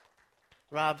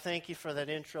Rob, thank you for that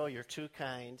intro. You're too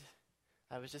kind.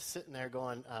 I was just sitting there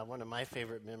going, one of my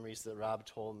favorite memories that Rob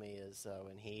told me is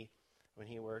when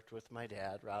he worked with my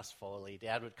dad, Ross Foley.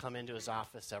 Dad would come into his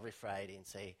office every Friday and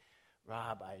say,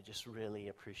 Rob, I just really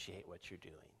appreciate what you're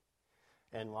doing.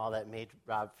 And while that made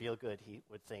Rob feel good, he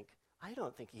would think, I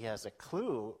don't think he has a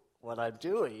clue what I'm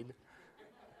doing.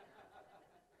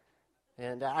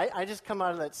 And I just come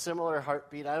out of that similar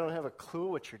heartbeat. I don't have a clue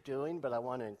what you're doing, but I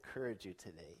want to encourage you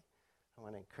today. I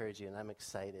want to encourage you, and I'm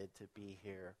excited to be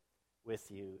here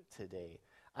with you today.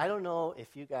 I don't know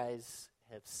if you guys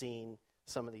have seen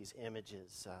some of these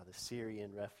images, the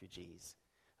Syrian refugees.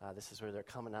 This is where they're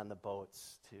coming on the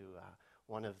boats to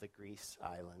one of the Greece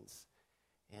islands.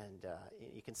 And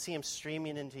you can see them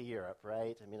streaming into Europe,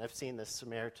 right? I mean, I've seen the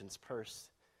Samaritan's Purse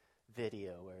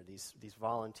video where these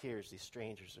volunteers, these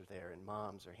strangers are there, and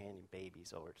moms are handing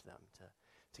babies over to them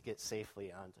to get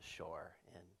safely onto shore.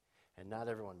 And not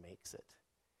everyone makes it.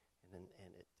 And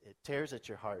it tears at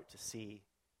your heart to see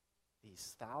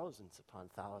these thousands upon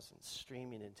thousands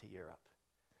streaming into Europe.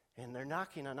 And they're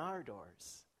knocking on our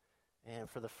doors. And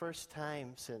for the first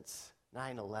time since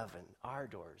 9/11, our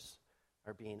doors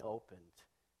are being opened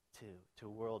to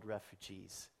world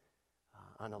refugees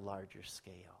on a larger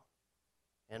scale.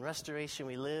 In Restoration,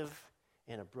 we live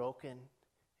in a broken,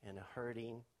 in a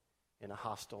hurting, in a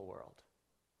hostile world.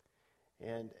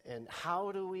 And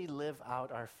how do we live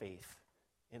out our faith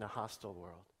in a hostile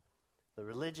world? The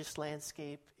religious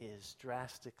landscape is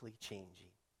drastically changing.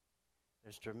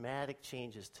 There's dramatic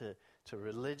changes to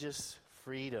religious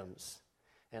freedoms.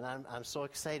 And I'm so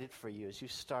excited for you as you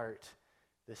start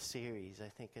this series. I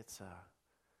think it's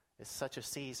such a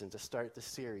season to start the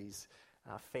series,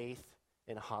 Faith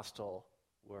in a Hostile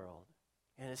World.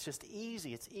 And it's just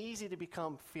easy. It's easy to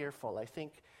become fearful. I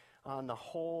think on the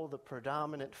whole, the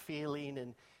predominant feeling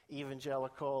in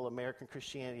evangelical American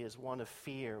Christianity is one of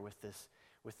fear with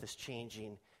this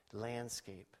changing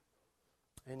landscape.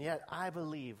 And yet, I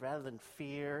believe, rather than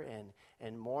fear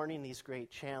and mourning these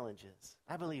great challenges,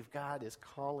 I believe God is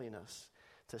calling us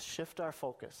to shift our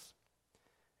focus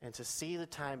and to see the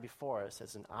time before us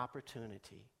as an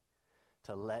opportunity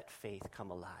to let faith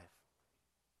come alive.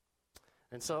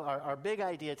 And so our big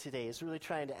idea today is really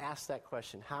trying to ask that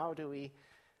question: how do we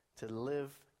to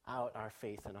live out our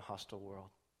faith in a hostile world?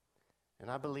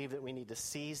 And I believe that we need to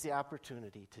seize the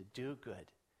opportunity to do good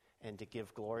and to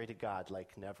give glory to God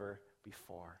like never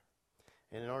before.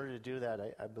 And in order to do that,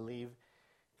 I believe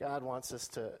God wants us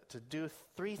to do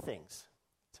three things: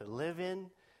 to live in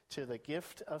to the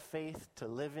gift of faith, to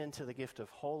live into the gift of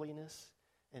holiness,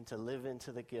 and to live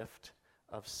into the gift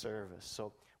of service.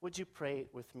 So would you pray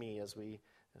with me as we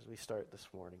start this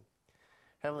morning?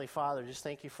 Heavenly Father, just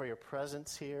thank you for your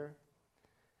presence here.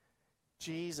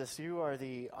 Jesus, you are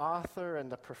the author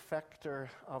and the perfecter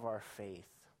of our faith.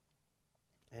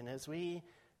 And as we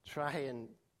try and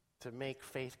to make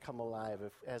faith come alive,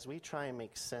 as we try and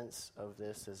make sense of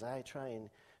this, as I try and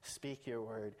speak your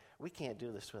word, we can't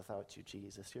do this without you,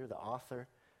 Jesus. You're the author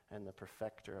and the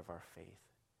perfecter of our faith.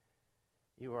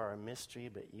 You are a mystery,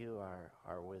 but you are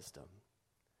our wisdom.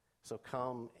 So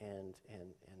come and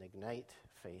ignite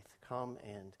faith. Come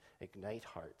and ignite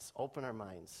hearts. Open our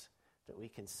minds that we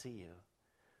can see you.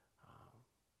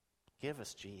 Give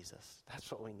us Jesus.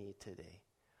 That's what we need today.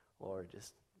 Lord,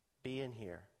 just be in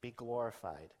here. Be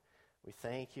glorified. We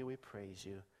thank you. We praise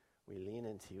you. We lean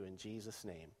into you in Jesus'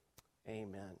 name.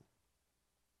 Amen.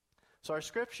 So our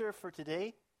scripture for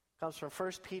today comes from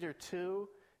 1 Peter 2,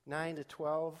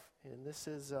 9-12. And this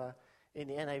is in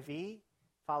the NIV.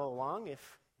 Follow along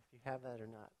if you have that or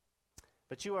not.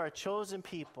 But you are a chosen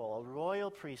people, a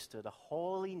royal priesthood, a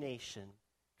holy nation,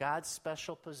 God's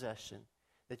special possession,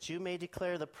 that you may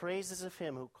declare the praises of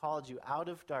him who called you out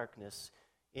of darkness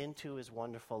into his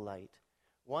wonderful light.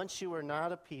 Once you were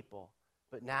not a people,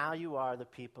 but now you are the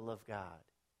people of God.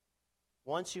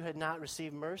 Once you had not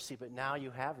received mercy, but now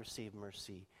you have received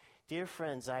mercy. Dear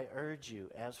friends, I urge you,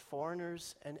 as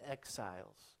foreigners and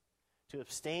exiles, to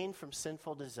abstain from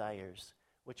sinful desires,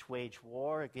 which wage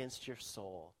war against your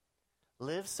soul.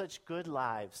 Live such good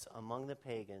lives among the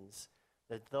pagans,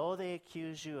 that though they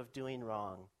accuse you of doing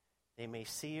wrong, they may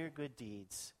see your good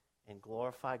deeds and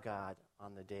glorify God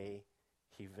on the day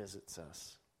he visits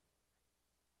us.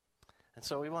 And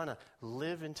so we want to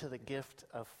live into the gift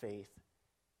of faith.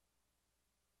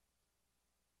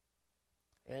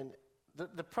 And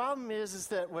the problem is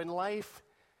that when life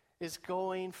is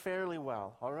going fairly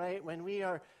well, all right, when we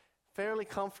are fairly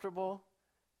comfortable,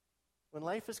 when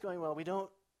life is going well, we don't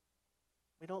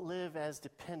live as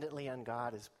dependently on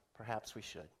God as perhaps we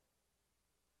should.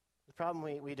 The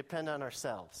problem, we depend on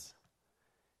ourselves.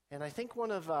 And I think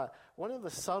one of the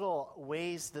subtle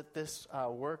ways that this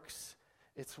works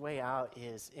its way out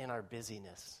is in our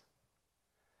busyness.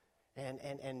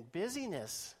 And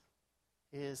busyness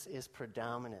is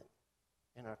predominant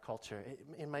in our culture.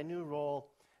 In my new role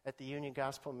at the Union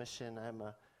Gospel Mission, I'm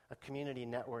a community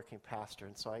networking pastor,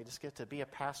 and so I just get to be a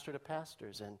pastor to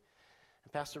pastors. And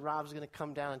Pastor Rob's going to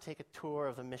come down and take a tour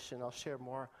of the mission. I'll share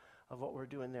more of what we're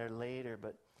doing there later,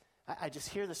 but I just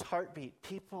hear this heartbeat.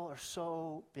 People are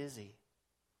so busy.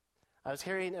 I was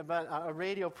hearing about a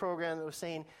radio program that was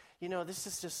saying, this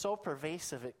is just so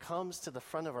pervasive, it comes to the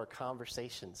front of our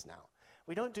conversations now.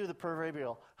 We don't do the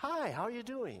proverbial, hi, how are you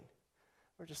doing?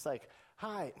 We're just like,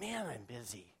 hi, man, I'm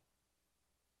busy.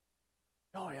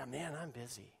 Oh, yeah, man, I'm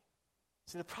busy.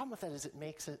 See, the problem with that is it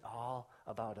makes it all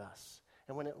about us.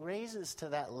 And when it raises to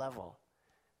that level,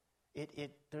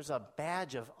 there's a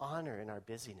badge of honor in our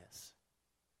busyness.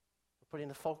 We're putting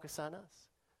the focus on us.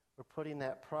 We're putting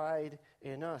that pride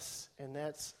in us, and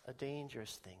that's a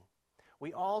dangerous thing.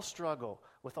 We all struggle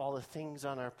with all the things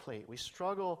on our plate. We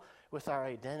struggle with our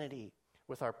identity,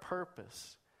 with our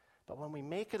purpose. But when we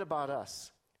make it about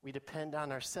us, we depend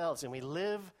on ourselves, and we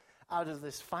live out of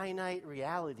this finite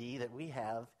reality that we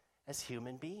have as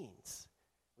human beings.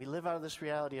 We live out of this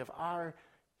reality of our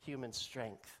human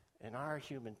strength and our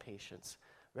human patience,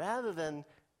 rather than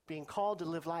being called to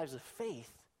live lives of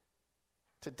faith.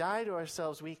 To die to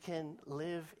ourselves, we can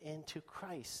live into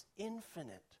Christ's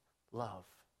infinite love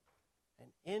and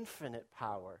infinite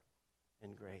power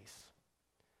and grace.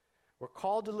 We're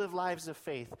called to live lives of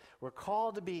faith. We're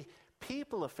called to be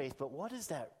people of faith, but what does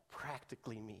that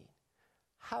practically mean?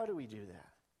 How do we do that?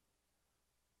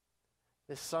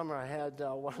 This summer, I had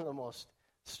one of the most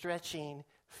stretching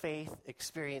faith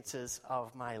experiences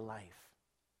of my life.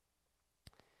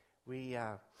 We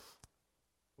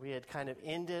had kind of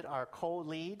ended our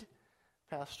co-lead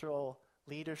pastoral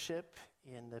leadership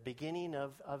in the beginning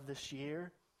of this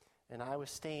year, and I was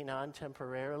staying on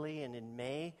temporarily, and in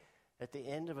May, at the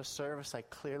end of a service, I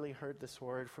clearly heard this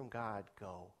word from God,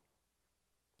 go.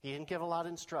 He didn't give a lot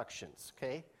of instructions,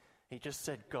 okay? He just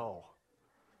said, go.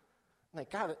 I'm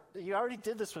like, God, you already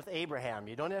did this with Abraham.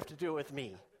 You don't have to do it with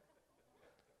me.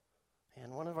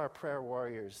 And one of our prayer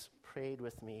warriors prayed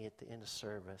with me at the end of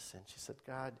service, and she said,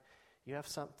 God, you have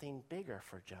something bigger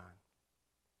for John.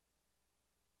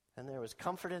 And there was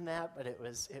comfort in that, but it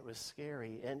was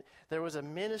scary. And there was a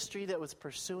ministry that was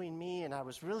pursuing me, and I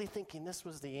was really thinking this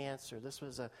was the answer. This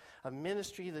was a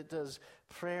ministry that does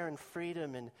prayer and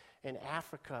freedom in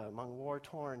Africa among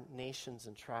war-torn nations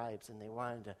and tribes, and they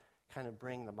wanted to kind of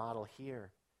bring the model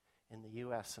here in the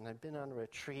U.S. And I've been on a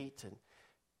retreat, and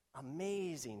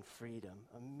amazing freedom,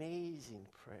 amazing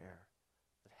prayer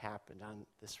that happened on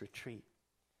this retreat.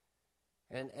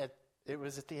 And it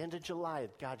was at the end of July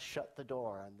that God shut the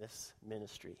door on this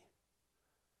ministry.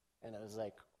 And I was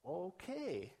like,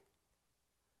 okay.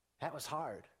 That was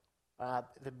hard.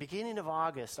 The beginning of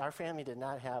August, our family did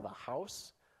not have a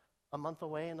house a month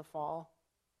away in the fall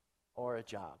or a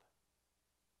job.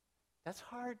 That's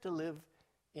hard to live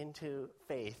into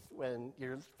faith when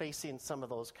you're facing some of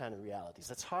those kind of realities.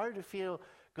 It's hard to feel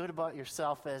good about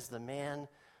yourself as the man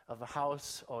of a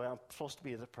house, or I'm supposed to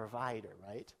be the provider,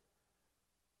 right?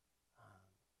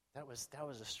 That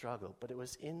was a struggle, but it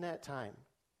was in that time.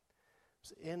 It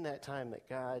was in that time that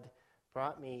God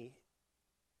brought me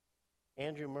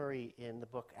Andrew Murray in the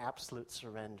book Absolute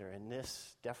Surrender, and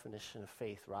this definition of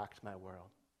faith rocked my world.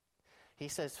 He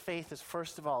says faith is,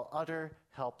 first of all, utter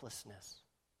helplessness.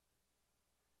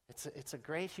 It's a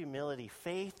great humility.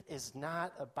 Faith is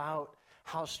not about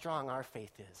how strong our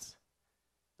faith is.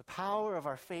 The power of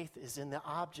our faith is in the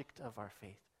object of our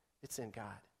faith. It's in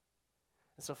God.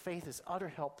 And so faith is utter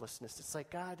helplessness. It's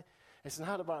like, God, it's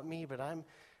not about me, but I'm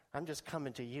just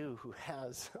coming to you who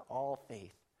has all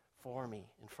faith for me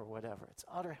and for whatever. It's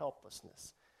utter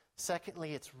helplessness.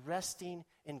 Secondly, it's resting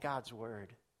in God's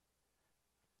word.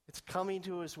 It's coming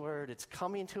to his word. It's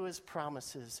coming to his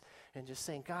promises and just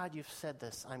saying, God, you've said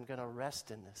this. I'm going to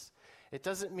rest in this. It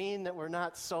doesn't mean that we're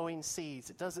not sowing seeds.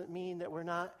 It doesn't mean that we're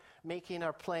not making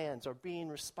our plans or being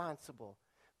responsible.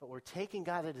 But we're taking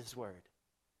God at his word.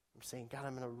 I'm saying, God,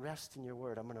 I'm going to rest in your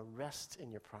word. I'm going to rest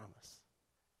in your promise.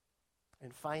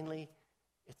 And finally,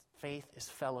 faith is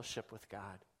fellowship with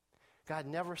God. God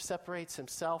never separates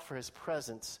himself or his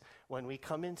presence when we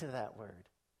come into that word.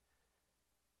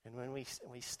 And when we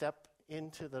step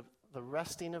into the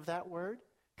resting of that word,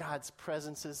 God's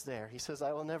presence is there. He says,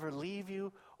 I will never leave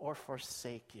you or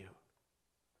forsake you.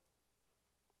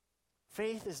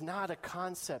 Faith is not a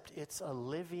concept. It's a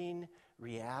living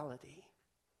reality.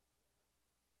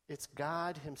 It's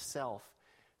God himself.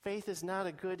 Faith is not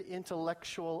a good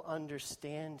intellectual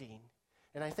understanding.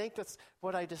 And I think that's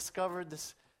what I discovered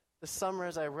this summer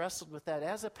as I wrestled with that.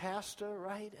 As a pastor,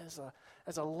 right,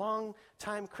 as a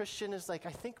long-time Christian, is like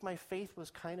I think my faith was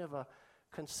kind of a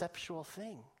conceptual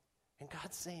thing. And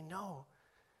God's saying, no,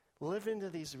 live into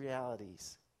these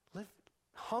realities. Live,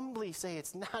 humbly say,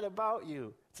 it's not about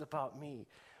you, it's about me.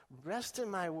 Rest in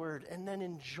my word and then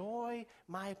enjoy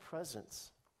my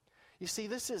presence. You see,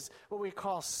 this is what we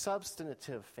call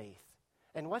substantive faith.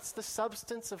 And what's the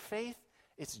substance of faith?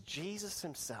 It's Jesus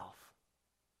himself.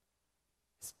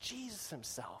 It's Jesus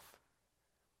himself.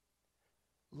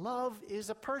 Love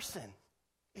is a person.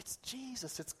 It's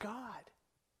Jesus. It's God.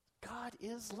 God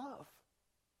is love.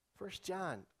 1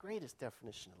 John, greatest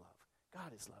definition of love.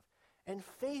 God is love. And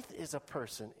faith is a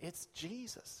person. It's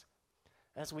Jesus.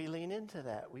 As we lean into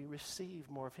that, we receive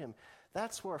more of him.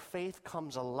 That's where faith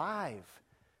comes alive.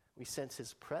 We sense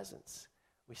his presence.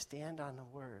 We stand on the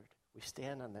word. We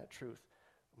stand on that truth.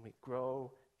 And we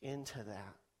grow into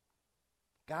that.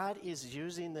 God is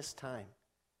using this time.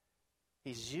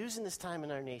 He's using this time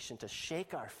in our nation to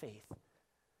shake our faith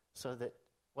so that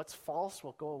what's false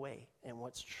will go away and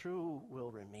what's true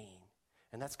will remain.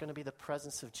 And that's going to be the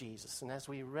presence of Jesus. And as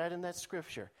we read in that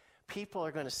scripture, people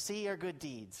are going to see our good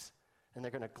deeds and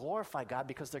they're going to glorify God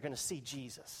because they're going to see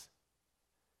Jesus.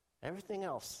 Everything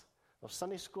else, those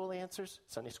Sunday school answers,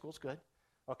 Sunday school's good,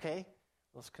 okay?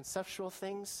 Those conceptual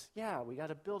things, yeah, we got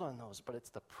to build on those, but it's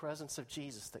the presence of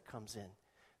Jesus that comes in,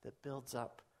 that builds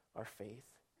up our faith.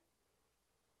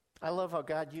 I love how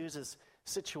God uses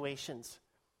situations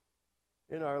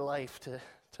in our life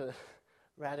to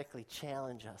radically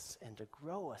challenge us and to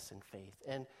grow us in faith.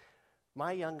 And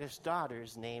my youngest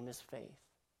daughter's name is Faith.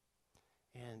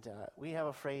 And we have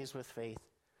a phrase with Faith,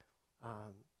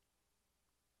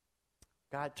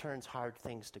 God turns hard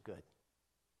things to good.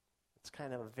 It's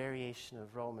kind of a variation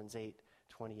of Romans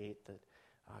 8:28 that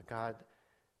God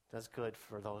does good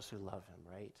for those who love him,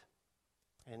 right?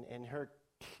 And her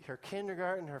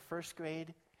kindergarten, her first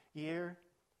grade year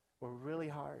were really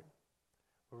hard.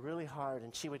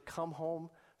 And she would come home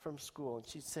from school and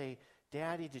she'd say,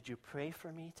 Daddy, did you pray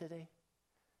for me today?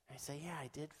 I'd say, yeah, I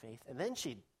did, Faith. And then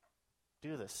she'd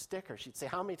do the sticker. She'd say,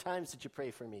 how many times did you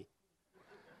pray for me?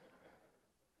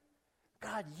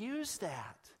 God used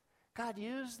that. God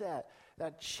used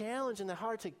that challenge in the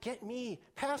heart to get me,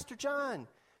 Pastor John,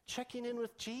 checking in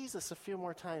with Jesus a few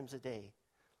more times a day.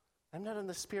 I'm not on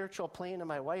the spiritual plane of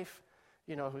my wife,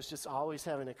 who's just always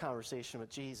having a conversation with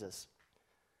Jesus.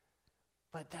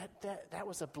 But that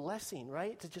was a blessing,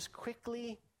 right? To just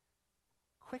quickly,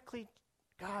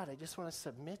 God, I just want to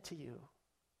submit to you.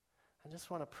 I just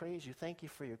want to praise you. Thank you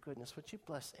for your goodness. Would you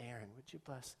bless Aaron? Would you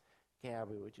bless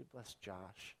Gabby? Would you bless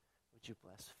Josh? Would you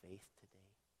bless Faith today?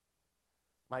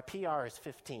 My PR is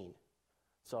 15,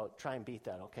 so try and beat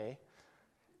that, okay?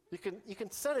 You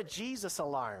can set a Jesus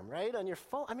alarm, right, on your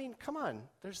phone. I mean, come on.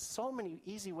 There's so many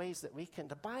easy ways that we can.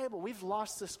 The Bible, we've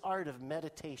lost this art of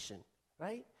meditation,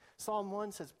 right? Psalm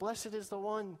 1 says, blessed is the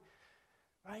one,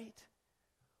 right,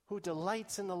 who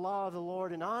delights in the law of the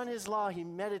Lord, and on his law he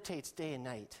meditates day and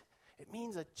night. It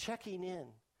means a checking in,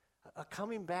 a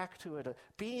coming back to it, a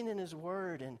being in his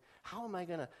word, and how am I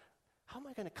going to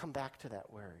come back to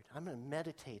that word? I'm going to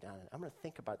meditate on it. I'm going to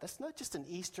think about it. That's not just an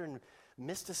Eastern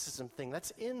mysticism thing.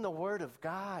 That's in the word of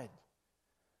God.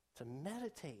 To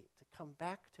meditate, to come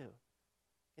back to.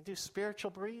 And do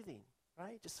spiritual breathing,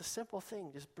 right? Just a simple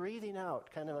thing, just breathing out,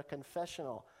 kind of a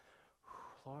confessional.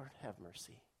 Lord, have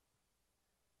mercy.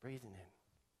 Breathing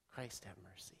in. Christ, have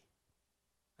mercy.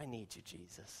 I need you,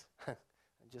 Jesus. I'm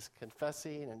just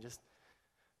confessing and just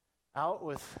out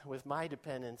with my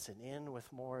dependence and in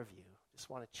with more of you. Just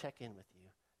want to check in with you.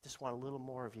 Just want a little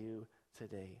more of you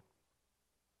today.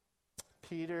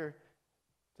 Peter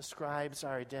describes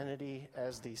our identity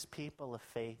as these people of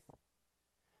faith.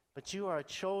 But you are a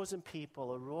chosen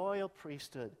people, a royal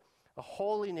priesthood, a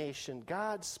holy nation,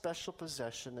 God's special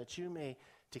possession, that you may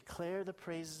declare the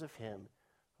praises of him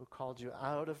who called you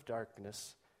out of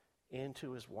darkness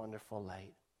into his wonderful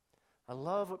light. I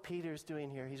love what Peter is doing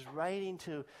here. He's writing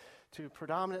to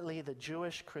predominantly the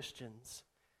Jewish Christians.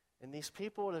 And these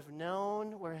people would have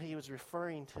known where he was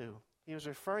referring to. He was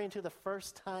referring to the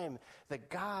first time that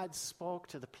God spoke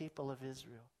to the people of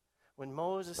Israel. When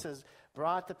Moses has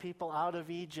brought the people out of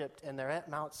Egypt and they're at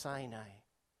Mount Sinai.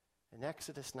 In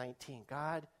Exodus 19,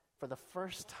 God, for the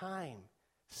first time,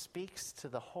 speaks to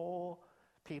the whole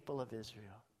people of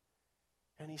Israel.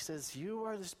 And he says, you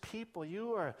are this people,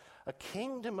 you are a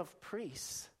kingdom of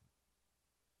priests.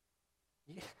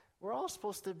 We're all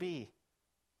supposed to be,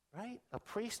 right? A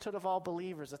priesthood of all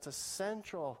believers. That's a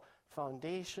central,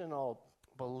 foundational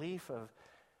belief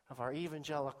of our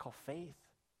evangelical faith.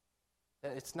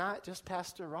 That it's not just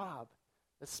Pastor Rob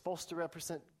that's supposed to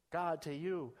represent God to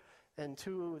you and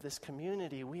to this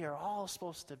community. We are all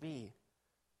supposed to be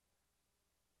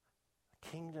a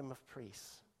kingdom of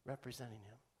priests representing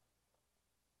him.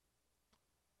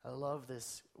 I love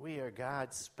this. We are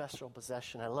God's special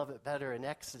possession. I love it better in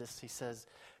Exodus. He says,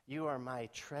 you are my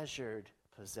treasured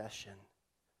possession.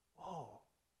 Whoa.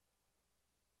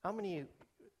 How many of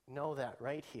you know that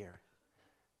right here?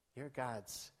 You're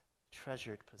God's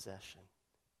treasured possession.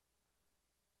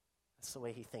 That's the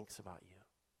way he thinks about you.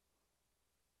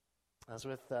 I was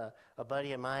with a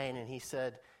buddy of mine, and he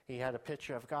said he had a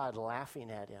picture of God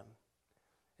laughing at him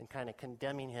and kind of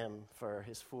condemning him for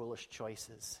his foolish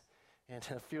choices. And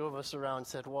a few of us around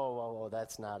said, whoa,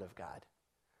 that's not of God.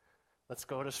 Let's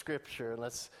go to Scripture, and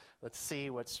let's see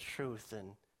what's truth.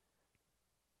 And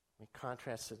we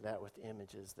contrasted that with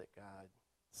images that God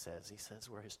says. He says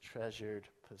we're his treasured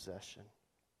possession.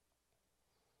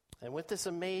 And with this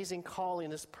amazing calling,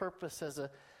 this purpose as a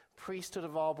priesthood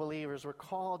of all believers, we're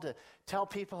called to tell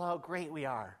people how great we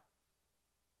are.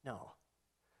 No.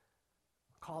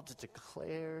 We're called to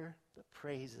declare the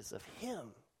praises of him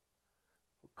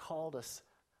who called us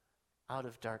out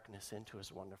of darkness into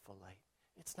his wonderful light.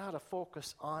 It's not a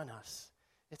focus on us.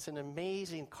 It's an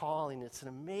amazing calling. It's an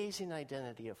amazing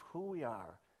identity of who we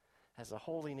are as a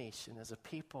holy nation, as a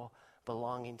people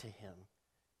belonging to him,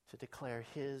 to declare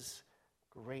his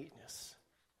greatness.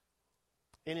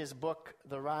 In his book,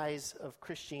 The Rise of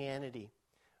Christianity,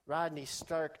 Rodney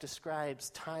Stark describes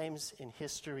times in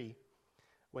history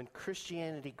when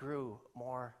Christianity grew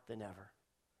more than ever.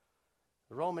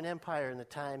 The Roman Empire in the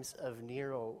times of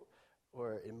Nero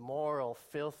were immoral,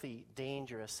 filthy,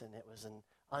 dangerous, and it was an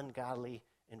ungodly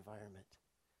environment.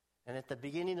 And at the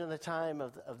beginning of the time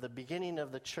of the beginning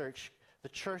of the church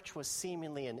was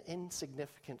seemingly an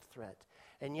insignificant threat.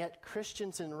 And yet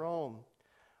Christians in Rome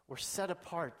were set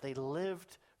apart. They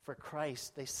lived for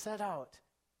Christ. They set out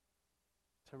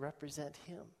to represent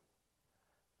him,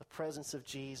 the presence of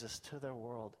Jesus to their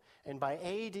world. And by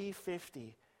AD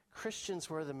 50, Christians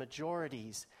were the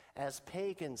majorities as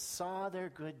pagans saw their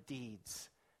good deeds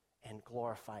and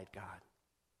glorified God.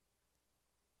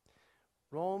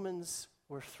 Romans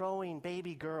were throwing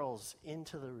baby girls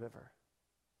into the river,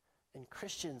 and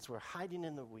Christians were hiding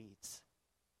in the weeds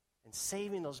and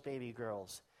saving those baby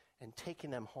girls and taking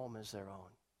them home as their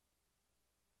own.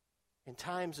 In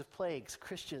times of plagues,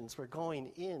 Christians were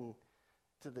going in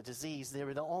to the disease. They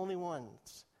were the only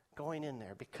ones going in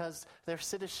there because their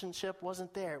citizenship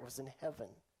wasn't there. It was in heaven.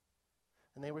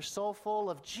 And they were so full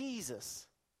of Jesus.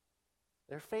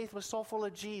 Their faith was so full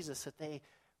of Jesus that they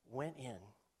went in.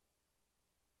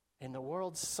 And the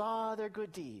world saw their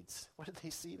good deeds. What did they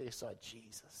see? They saw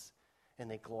Jesus. And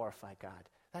they glorified God.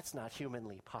 That's not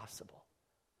humanly possible.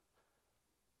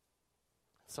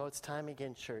 So it's time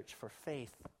again, church, for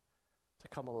faith to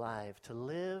come alive, to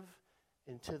live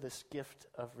into this gift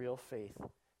of real faith.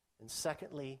 And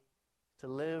secondly, to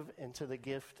live into the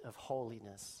gift of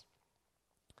holiness.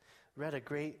 Read a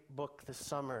great book this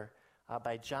summer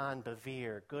by John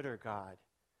Bevere, Good or God.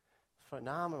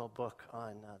 Phenomenal book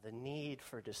on the need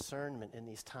for discernment in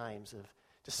these times of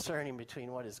discerning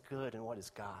between what is good and what is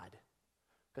God.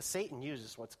 Because Satan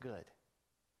uses what's good.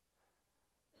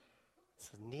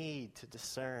 It's a need to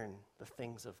discern the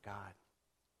things of God.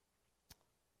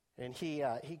 And he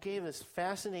gave this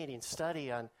fascinating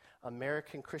study on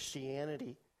American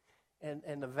Christianity.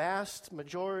 And the vast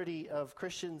majority of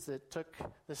Christians that took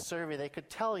the survey, they could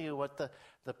tell you what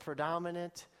the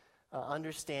predominant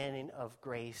understanding of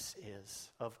grace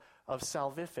is, of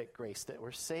salvific grace, that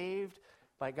we're saved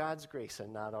by God's grace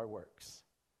and not our works.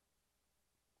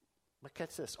 But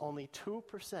catch this, only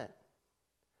 2%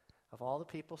 of all the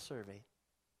people surveyed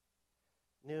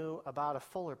knew about a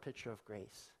fuller picture of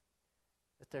grace,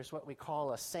 that there's what we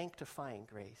call a sanctifying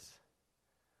grace,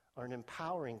 or an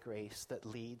empowering grace that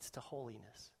leads to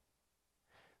holiness.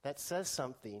 That says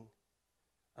something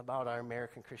about our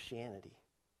American Christianity.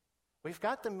 We've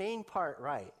got the main part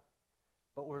right,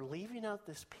 but we're leaving out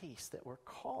this piece that we're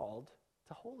called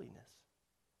to holiness.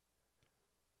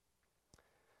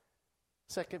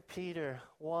 2 Peter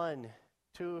 1,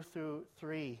 2 through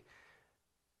 3.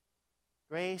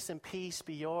 Grace and peace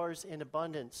be yours in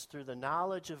abundance through the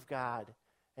knowledge of God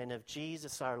and of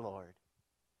Jesus our Lord.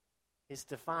 His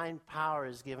divine power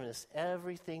has given us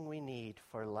everything we need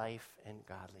for life and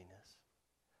godliness.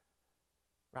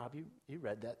 Rob, you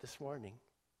read that this morning.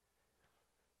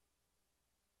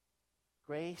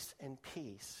 Grace and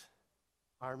peace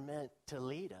are meant to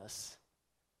lead us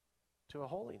to a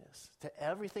holiness, to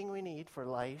everything we need for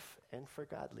life and for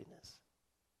godliness.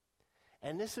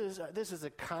 And this is a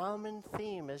common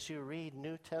theme as you read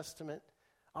New Testament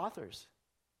authors.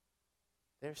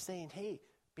 They're saying, hey,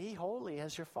 be holy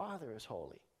as your Father is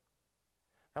holy.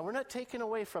 Now, we're not taking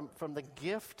away from the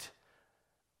gift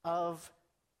of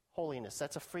holiness.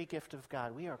 That's a free gift of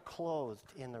God. We are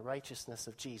clothed in the righteousness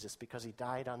of Jesus because he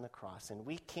died on the cross, and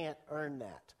we can't earn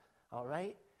that, all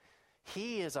right?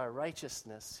 He is our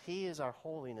righteousness. He is our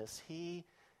holiness. He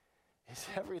is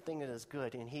everything that is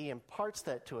good, and he imparts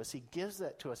that to us. He gives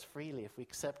that to us freely if we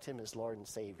accept him as Lord and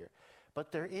Savior.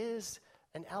 But there is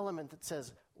an element that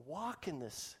says, walk in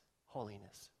this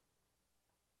holiness.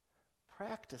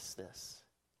 Practice this.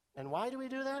 And why do we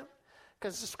do that?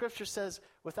 Because the scripture says,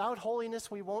 without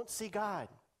holiness, we won't see God.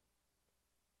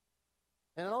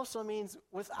 And it also means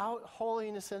without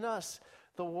holiness in us,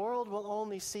 the world will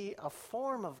only see a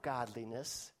form of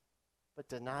godliness, but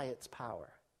deny its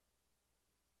power.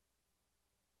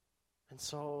 And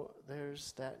so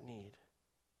there's that need.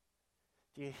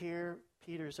 Do you hear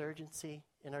Peter's urgency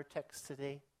in our text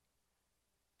today?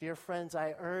 Dear friends,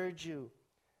 I urge you,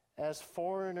 as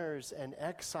foreigners and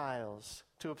exiles,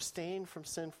 to abstain from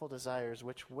sinful desires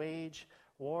which wage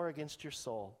war against your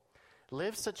soul.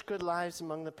 Live such good lives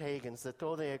among the pagans that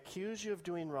though they accuse you of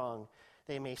doing wrong,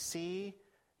 they may see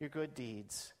your good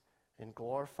deeds and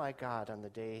glorify God on the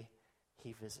day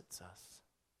he visits us.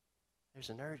 There's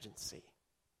an urgency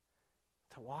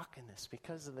to walk in this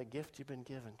because of the gift you've been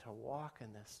given, to walk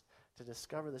in this, to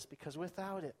discover this, because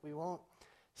without it, we won't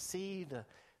see the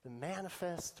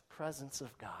manifest presence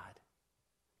of God.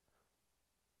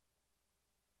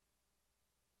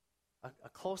 A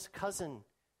close cousin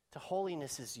to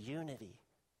holiness is unity.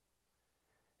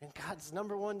 And God's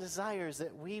number one desire is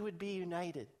that we would be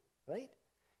united, right?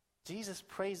 Jesus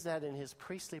prays that in his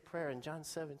priestly prayer in John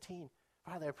 17.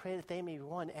 Father, I pray that they may be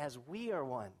one as we are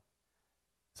one,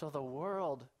 so the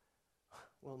world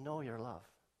will know your love.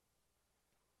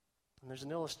 And there's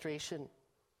an illustration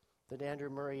that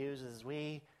Andrew Murray uses.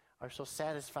 We are so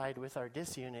satisfied with our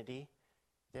disunity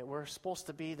that we're supposed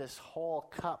to be this whole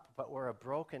cup, but we're a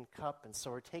broken cup, and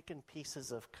so we're taking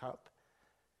pieces of cup,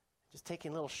 just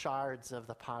taking little shards of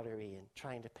the pottery and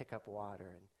trying to pick up water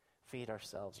and feed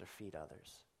ourselves or feed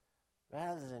others,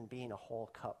 rather than being a whole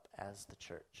cup as the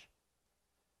church.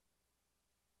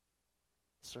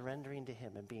 Surrendering to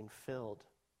him and being filled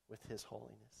with his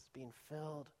holiness, being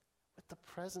filled with the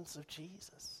presence of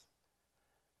Jesus.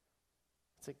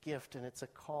 It's a gift and it's a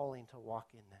calling to walk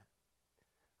in that.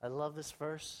 I love this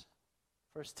verse,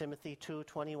 1 Timothy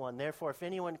 2:21. Therefore, if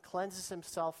anyone cleanses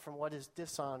himself from what is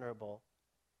dishonorable,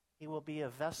 he will be a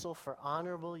vessel for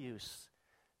honorable use,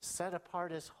 set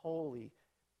apart as holy,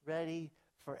 ready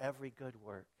for every good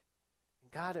work.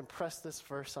 And God impressed this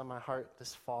verse on my heart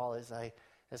this fall as I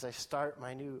start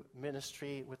my new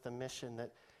ministry with the mission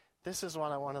that this is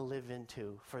what I want to live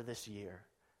into for this year.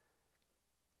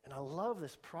 And I love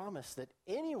this promise that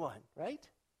anyone, right,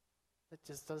 that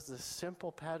just does this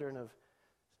simple pattern of,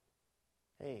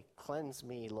 hey, cleanse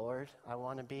me, Lord. I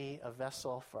want to be a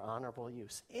vessel for honorable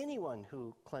use. Anyone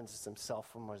who cleanses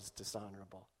himself from what is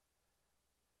dishonorable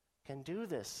can do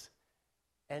this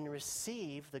and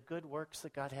receive the good works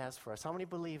that God has for us. How many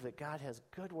believe that God has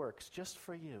good works just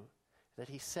for you that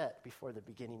he set before the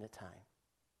beginning of time?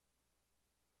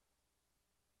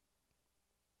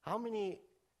 How many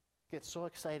get so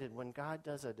excited when God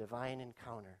does a divine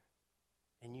encounter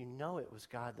and you know it was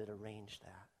God that arranged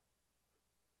that?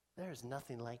 There is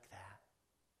nothing like that.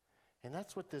 And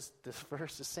that's what this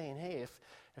verse is saying. Hey,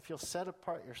 if you'll set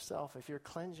apart yourself, if you'll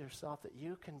cleanse yourself, that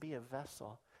you can be a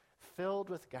vessel filled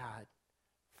with God,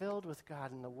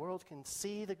 and the world can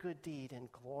see the good deed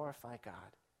and glorify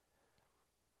God.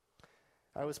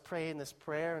 I was praying this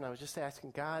prayer, and I was just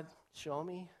asking God, show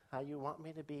me how you want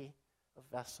me to be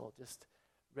a vessel, just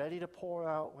ready to pour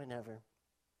out whenever.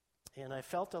 And I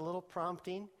felt a little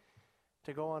prompting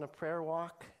to go on a prayer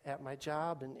walk at my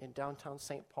job in downtown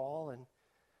St. Paul,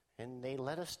 and they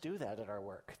let us do that at our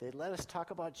work. They let us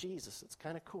talk about Jesus. It's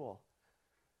kind of cool.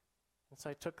 And so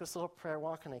I took this little prayer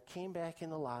walk, and I came back in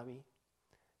the lobby,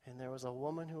 and there was a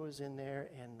woman who was in there,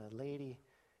 and the lady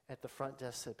at the front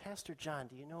desk said, Pastor John,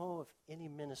 do you know of any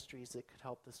ministries that could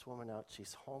help this woman out?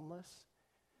 She's homeless.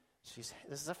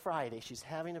 This is a Friday. She's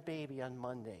having a baby on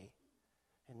Monday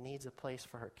and needs a place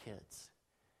for her kids.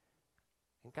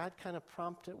 And God kind of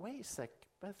prompted ways. Like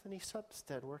Bethany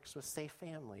Substead works with Safe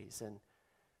Families, and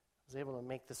I was able to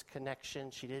make this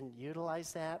connection. She didn't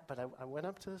utilize that, but I went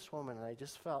up to this woman, and I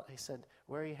just felt, he said,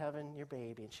 where are you having your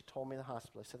baby? And she told me the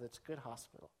hospital. I said, that's a good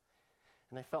hospital.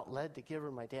 And I felt led to give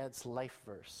her my dad's life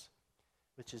verse,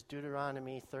 which is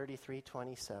Deuteronomy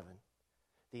 33:27.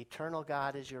 The eternal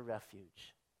God is your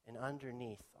refuge. and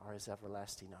underneath are his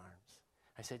everlasting arms.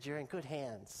 I said, you're in good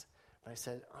hands. But I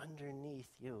said, underneath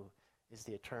you is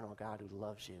the eternal God who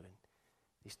loves you. And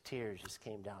these tears just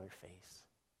came down her face.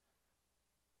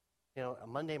 You know, a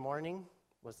Monday morning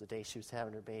was the day she was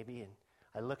having her baby, and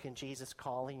I look in Jesus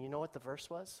calling. You know what the verse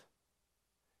was?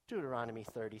 Deuteronomy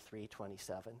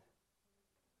 33:27.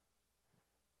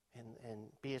 And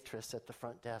Beatrice at the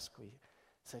front desk, we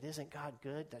said, isn't God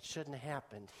good? That shouldn't have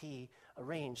happened. He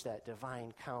arranged that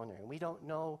divine counter. And we don't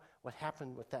know what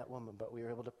happened with that woman, but we were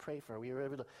able to pray for her. We were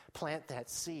able to plant that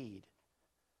seed.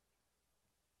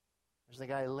 There's the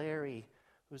guy Larry,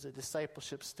 who's a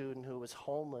discipleship student who was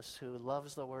homeless, who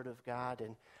loves the Word of God.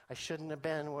 And I shouldn't have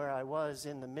been where I was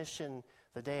in the mission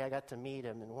the day I got to meet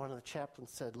him. And one of the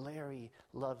chaplains said, Larry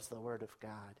loves the Word of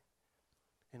God.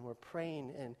 And we're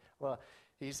praying, and well,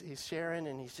 he's sharing,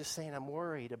 and he's just saying, I'm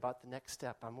worried about the next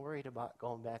step. I'm worried about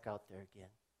going back out there again.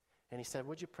 And he said,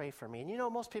 would you pray for me? And you know,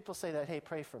 most people say that, hey,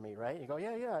 pray for me, right? You go,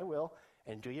 yeah, I will.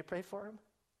 And do you pray for him?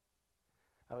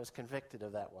 I was convicted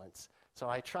of that once. So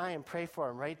I try and pray for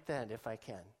him right then if I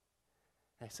can.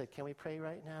 And I said, can we pray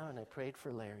right now? And I prayed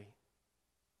for Larry.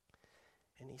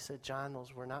 And he said, John,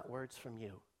 those were not words from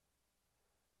you.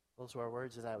 Those were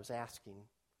words that I was asking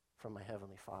from my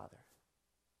Heavenly Father.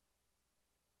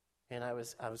 And I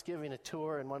was giving a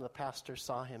tour, and one of the pastors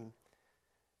saw him.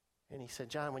 And he said,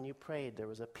 John, when you prayed, there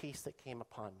was a peace that came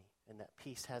upon me. And that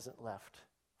peace hasn't left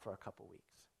for a couple weeks.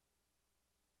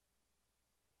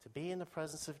 To be in the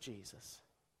presence of Jesus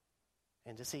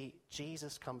and to see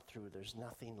Jesus come through, there's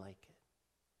nothing like it.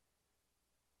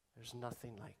 There's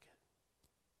nothing like it.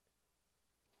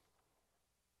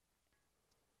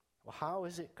 Well, how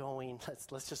is it going?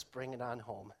 Let's just bring it on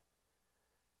home.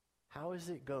 How is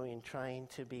it going trying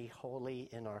to be holy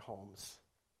in our homes?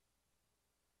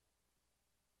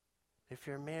 If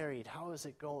you're married, how is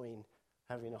it going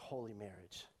having a holy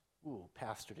marriage? Ooh,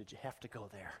 Pastor, did you have to go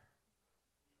there?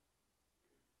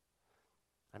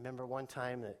 I remember one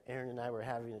time that Aaron and I were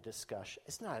having a discussion.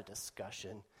 It's not a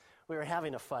discussion. We were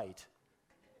having a fight.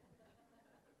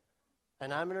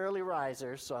 And I'm an early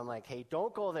riser, so I'm like, hey,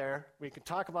 don't go there. We can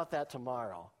talk about that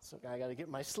tomorrow. So I got to get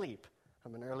my sleep.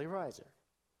 I'm an early riser.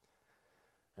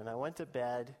 And I went to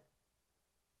bed,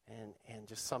 and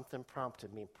just something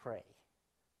prompted me to pray.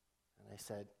 And I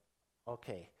said,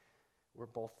 okay, we're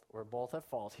both at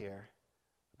fault here,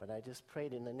 but I just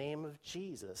prayed in the name of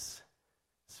Jesus.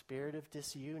 Spirit of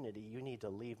disunity, you need to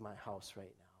leave my house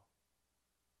right now.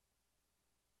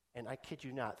 And I kid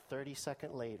you not, 30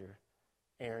 seconds later,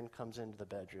 Aaron comes into the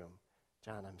bedroom.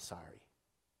 John, I'm sorry.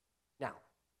 Now,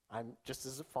 I'm just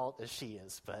as at fault as she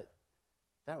is, but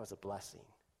that was a blessing.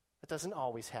 It doesn't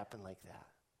always happen like that.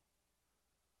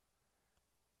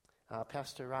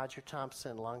 Pastor Roger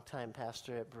Thompson, longtime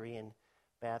pastor at Berean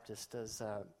Baptist, does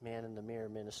Man in the Mirror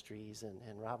Ministries, and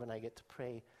Rob and I get to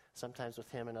pray sometimes with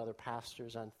him and other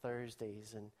pastors on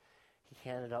Thursdays, and he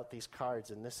handed out these cards,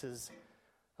 and this is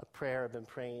a prayer I've been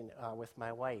praying with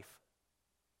my wife,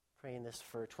 praying this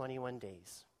for 21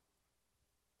 days.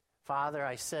 Father,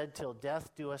 I said, till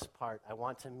death do us part, I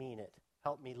want to mean it.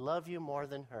 Help me love you more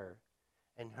than her,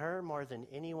 and her more than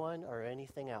anyone or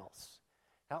anything else.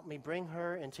 Help me bring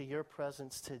her into your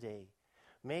presence today.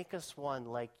 Make us one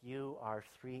like you are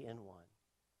three in one.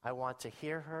 I want to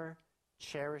hear her,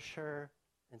 cherish her,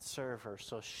 and serve her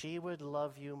so she would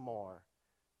love you more,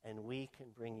 and we can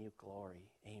bring you glory.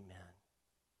 Amen.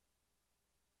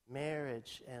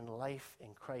 Marriage and life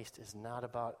in Christ is not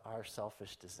about our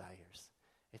selfish desires.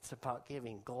 It's about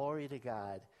giving glory to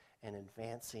God and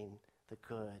advancing the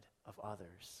good of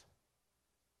others.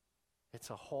 It's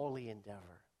a holy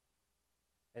endeavor.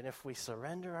 And if we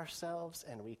surrender ourselves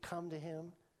and we come to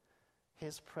him,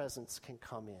 his presence can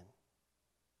come in.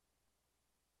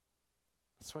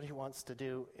 That's what he wants to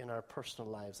do in our personal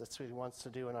lives. That's what he wants to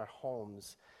do in our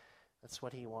homes. That's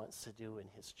what he wants to do in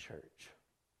his church.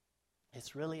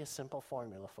 It's really a simple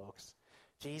formula, folks.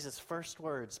 Jesus' first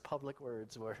words, public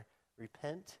words, were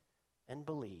repent and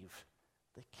believe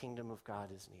the kingdom of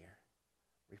God is near.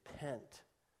 Repent,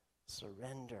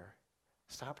 surrender,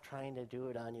 stop trying to do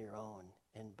it on your own,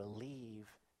 and believe.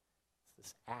 It's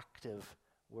this active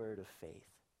word of faith.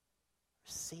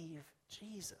 Receive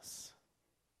Jesus.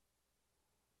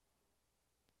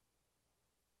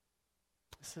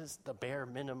 This is the bare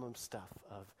minimum stuff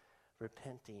of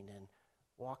repenting and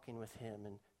walking with him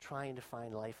and trying to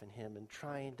find life in him and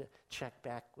trying to check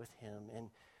back with him. And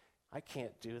I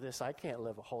can't do this. I can't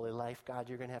live a holy life. God,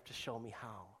 you're going to have to show me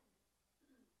how.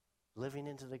 Living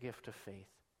into the gift of faith.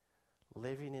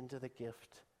 Living into the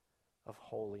gift of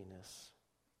holiness.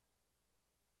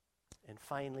 And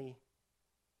finally,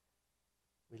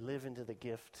 we live into the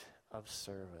gift of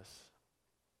service.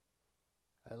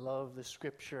 I love the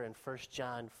scripture in 1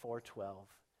 John 4:12.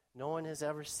 No one has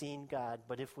ever seen God,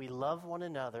 but if we love one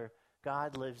another,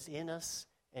 God lives in us,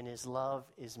 and his love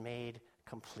is made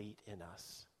complete in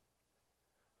us.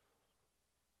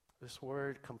 This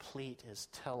word complete is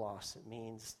telos. It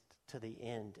means to the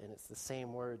end, and it's the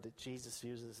same word that Jesus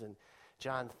uses in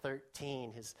John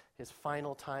 13, his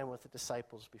final time with the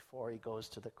disciples before he goes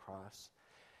to the cross.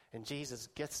 And Jesus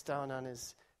gets down on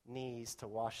his knees to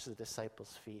wash the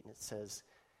disciples' feet, and it says,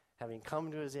 having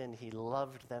come to his end, he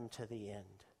loved them to the end.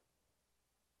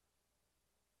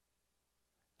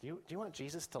 Do you want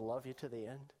Jesus to love you to the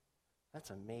end?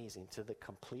 That's amazing. To the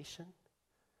completion?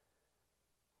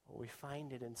 Well, we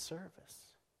find it in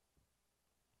service.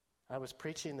 I was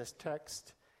preaching this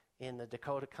text in the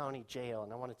Dakota County Jail,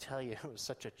 and I want to tell you, it was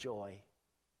such a joy.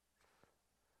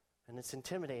 And it's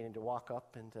intimidating to walk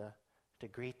up and to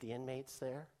greet the inmates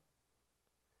there.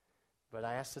 But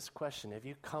I asked this question: have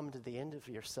you come to the end of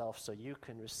yourself so you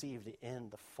can receive the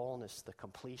end, the fullness, the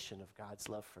completion of God's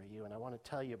love for you? And I want to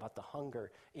tell you about the hunger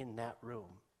in that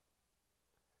room.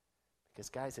 Because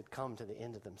guys had come to the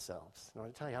end of themselves. And I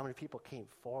want to tell you how many people came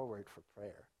forward for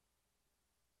prayer.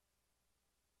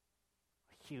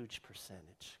 A huge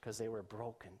percentage, because they were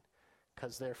broken,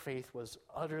 because their faith was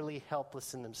utterly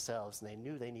helpless in themselves, and they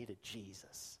knew they needed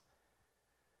Jesus.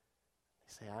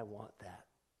 They say, I want that.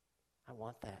 I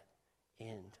want that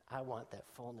end. I want that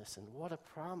fullness. And what a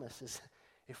promise is,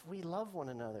 if we love one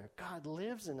another, God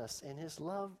lives in us, and his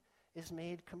love is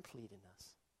made complete in us.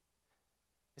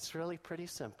 It's really pretty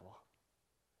simple,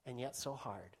 and yet so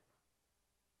hard.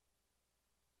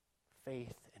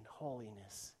 Faith and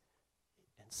holiness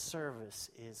and service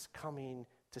is coming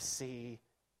to see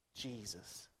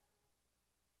Jesus.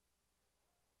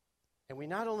 And we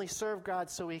not only serve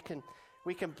God so we can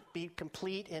be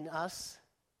complete in us,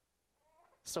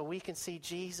 so we can see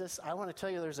Jesus. I want to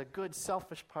tell you, there's a good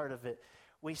selfish part of it.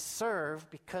 We serve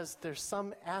because there's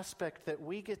some aspect that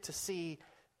we get to see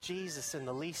Jesus in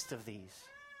the least of these.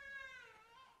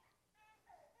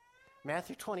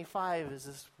 Matthew 25 is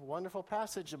this wonderful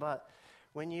passage about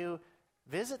when you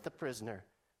visit the prisoner,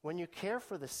 when you care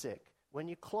for the sick, when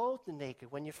you clothe the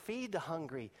naked, when you feed the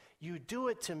hungry, you do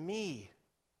it to me.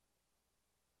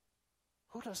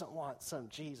 Who doesn't want some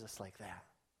Jesus like that?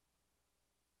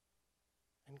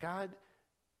 And God,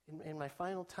 in my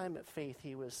final time at Faith,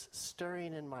 he was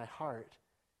stirring in my heart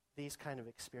these kind of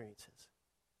experiences.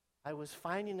 I was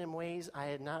finding him ways I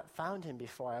had not found him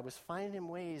before. I was finding him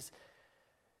ways.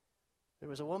 There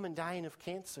was a woman dying of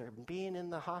cancer, being in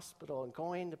the hospital and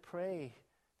going to pray.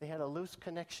 They had a loose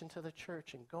connection to the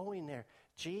church, and going there,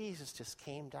 Jesus just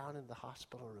came down in the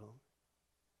hospital room.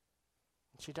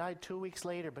 And she died 2 weeks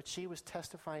later, but she was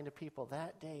testifying to people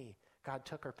that day God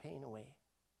took her pain away.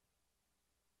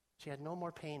 She had no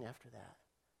more pain after that.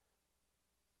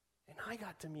 And I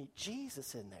got to meet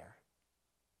Jesus in there.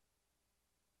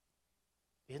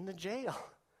 In the jail.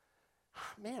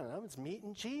 Man, I was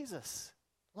meeting Jesus.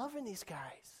 Loving these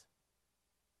guys.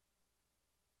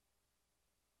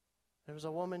 There was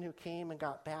a woman who came and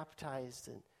got baptized,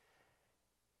 and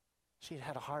she'd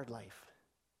had a hard life.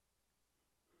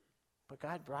 But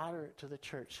God brought her to the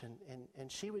church,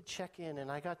 and she would check in,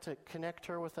 and I got to connect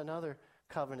her with another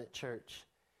covenant church.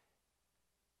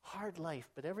 Hard life,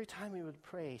 but every time we would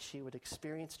pray, she would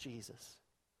experience Jesus.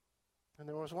 And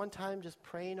there was one time just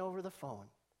praying over the phone,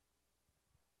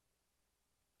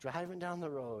 driving down the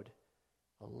road,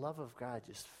 the love of God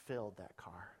just filled that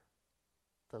car.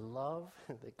 The love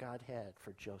that God had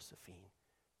for Josephine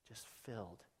just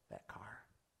filled that car.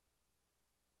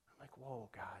 I'm like, whoa,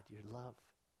 God, your love.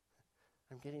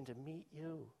 I'm getting to meet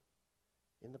you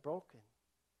in the broken,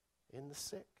 in the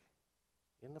sick,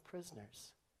 in the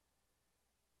prisoners.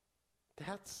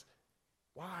 That's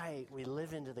why we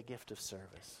live into the gift of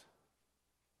service.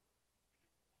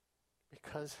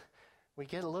 Because we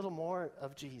get a little more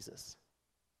of Jesus.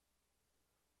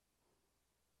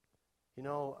 You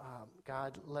know,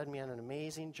 God led me on an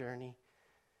amazing journey,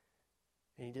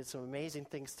 and he did some amazing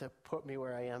things to put me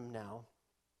where I am now.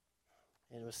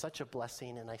 And it was such a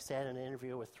blessing, and I sat in an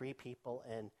interview with 3 people,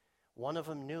 and one of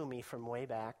them knew me from way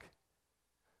back.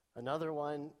 Another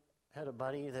one had a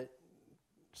buddy that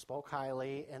spoke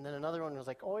highly, and then another one was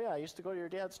like, oh yeah, I used to go to your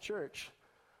dad's church.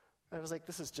 I was like,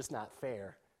 this is just not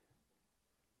fair.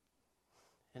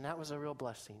 And that was a real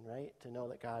blessing, right? To know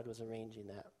that God was arranging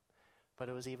that. But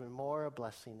it was even more a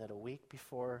blessing that a week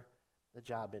before the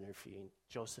job interview,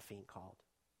 Josephine called.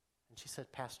 And she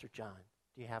said, Pastor John,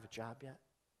 do you have a job yet?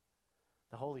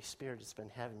 The Holy Spirit has been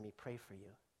having me pray for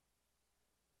you.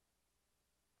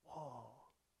 Whoa.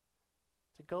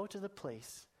 To go to the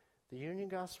place The Union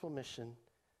Gospel Mission,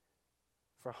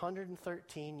 for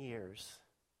 113 years,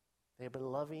 they've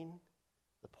been loving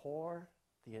the poor,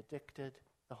 the addicted,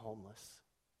 the homeless.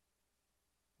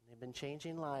 And they've been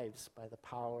changing lives by the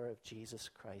power of Jesus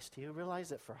Christ. Do you realize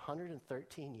that for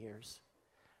 113 years,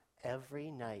 every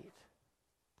night,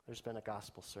 there's been a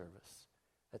gospel service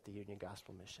at the Union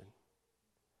Gospel Mission?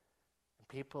 And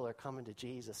people are coming to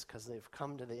Jesus because they've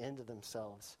come to the end of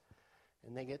themselves,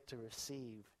 and they get to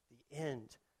receive the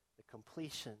end, the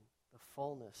completion, the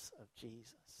fullness of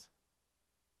Jesus.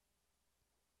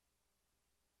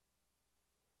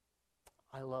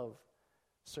 I love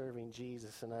serving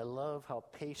Jesus, and I love how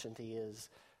patient he is,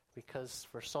 because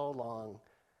for so long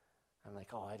I'm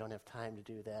like, oh, I don't have time to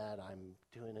do that. I'm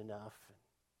doing enough.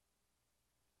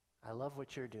 I love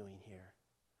what you're doing here.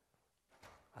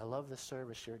 I love the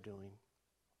service you're doing.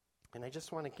 And I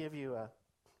just want to give you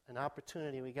an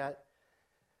opportunity. We got,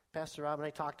 Pastor Rob and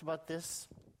I talked about this.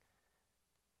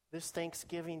 This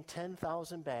Thanksgiving,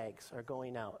 10,000 bags are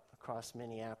going out across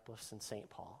Minneapolis and St.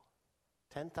 Paul.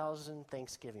 10,000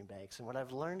 Thanksgiving bags. And what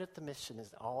I've learned at the mission is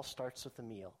it all starts with a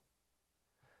meal.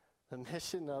 The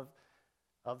mission of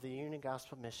the Union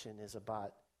Gospel Mission is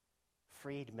about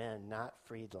freed men, not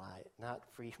free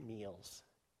meals.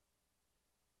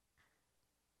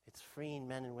 It's freeing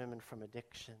men and women from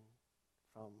addiction,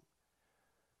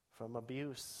 from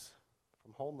abuse,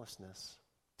 from homelessness.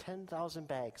 10,000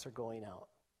 bags are going out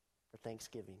for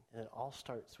Thanksgiving, and it all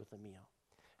starts with a meal.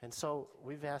 And so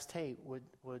we've asked, hey,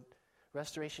 would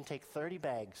Restoration take 30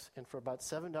 bags, and for about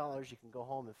 $7 you can go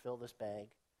home and fill this bag,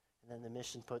 and then the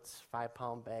mission puts a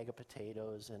 5-pound bag of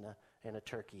potatoes and a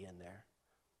turkey in there.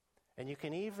 And you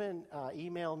can even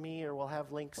email me, or we'll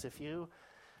have links if you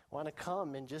want to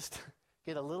come and just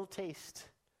get a little taste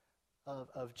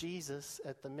of Jesus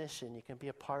at the mission. You can be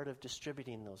a part of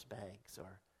distributing those bags,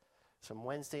 or some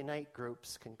Wednesday night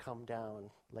groups can come down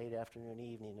late afternoon,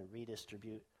 evening, and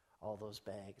redistribute all those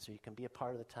bags. Or you can be a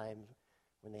part of the time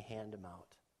when they hand them out,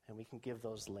 and we can give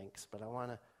those links. But I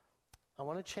want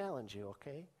to challenge you,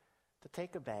 okay, to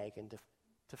take a bag and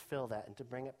to fill that and to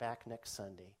bring it back next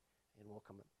Sunday, and we'll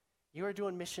come. You are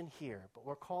doing mission here, but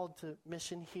we're called to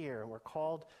mission here, and we're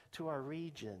called to our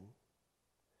region,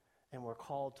 and we're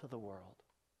called to the world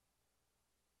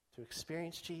to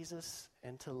experience Jesus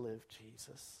and to live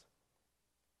Jesus.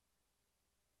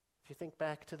 If you think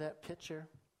back to that picture,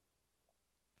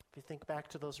 if you think back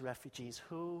to those refugees,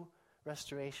 who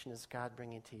Restoration is God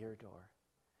bringing to your door?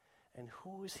 And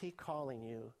who is he calling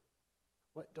you?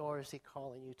 What door is he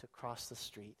calling you to cross the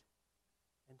street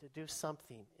and to do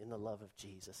something in the love of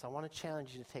Jesus? I want to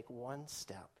challenge you to take one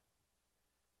step.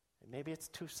 And maybe it's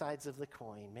two sides of the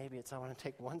coin. Maybe it's I want to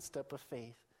take one step of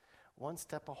faith, one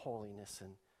step of holiness,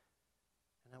 and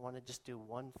I want to just do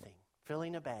one thing.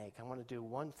 Filling a bag, I want to do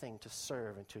one thing to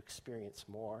serve and to experience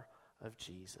more of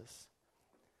Jesus.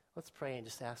 Let's pray and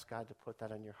just ask God to put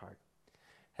that on your heart.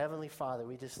 Heavenly Father,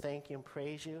 we just thank you and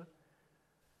praise you.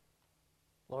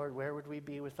 Lord, where would we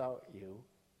be without you?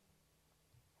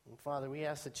 And Father, we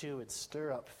ask that you would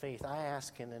stir up faith. I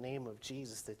ask in the name of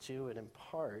Jesus that you would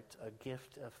impart a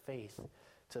gift of faith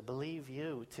to believe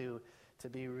you, to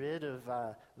be rid of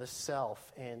the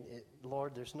self. And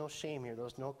Lord, there's no shame here.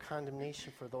 There's no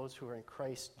condemnation for those who are in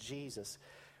Christ Jesus.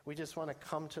 We just want to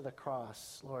come to the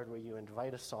cross, Lord, where you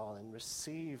invite us all and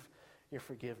receive your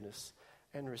forgiveness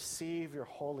and receive your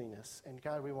holiness. And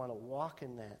God, we want to walk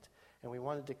in that. And we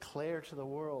want to declare to the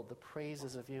world the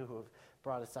praises of you who have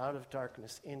brought us out of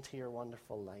darkness into your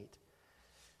wonderful light.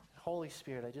 Holy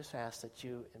Spirit, I just ask that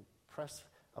you impress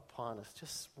upon us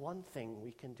just one thing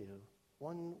we can do,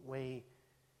 one way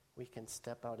we can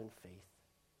step out in faith.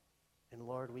 And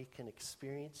Lord, we can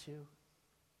experience you,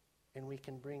 and we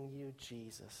can bring you,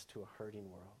 Jesus, to a hurting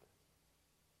world.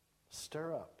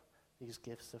 Stir up these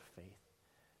gifts of faith.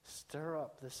 Stir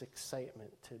up this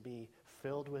excitement to be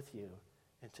filled with you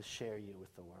and to share you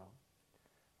with the world.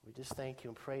 We just thank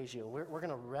you and praise you. We're going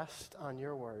to rest on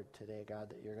your word today, God,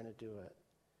 that you're going to do it.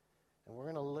 And we're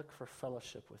going to look for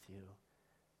fellowship with you.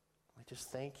 I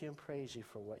just thank you and praise you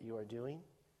for what you are doing,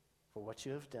 for what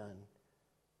you have done,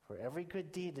 for every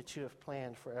good deed that you have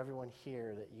planned for everyone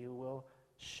here, that you will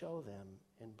show them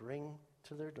and bring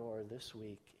to their door this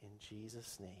week. In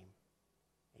Jesus' name,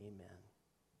 amen.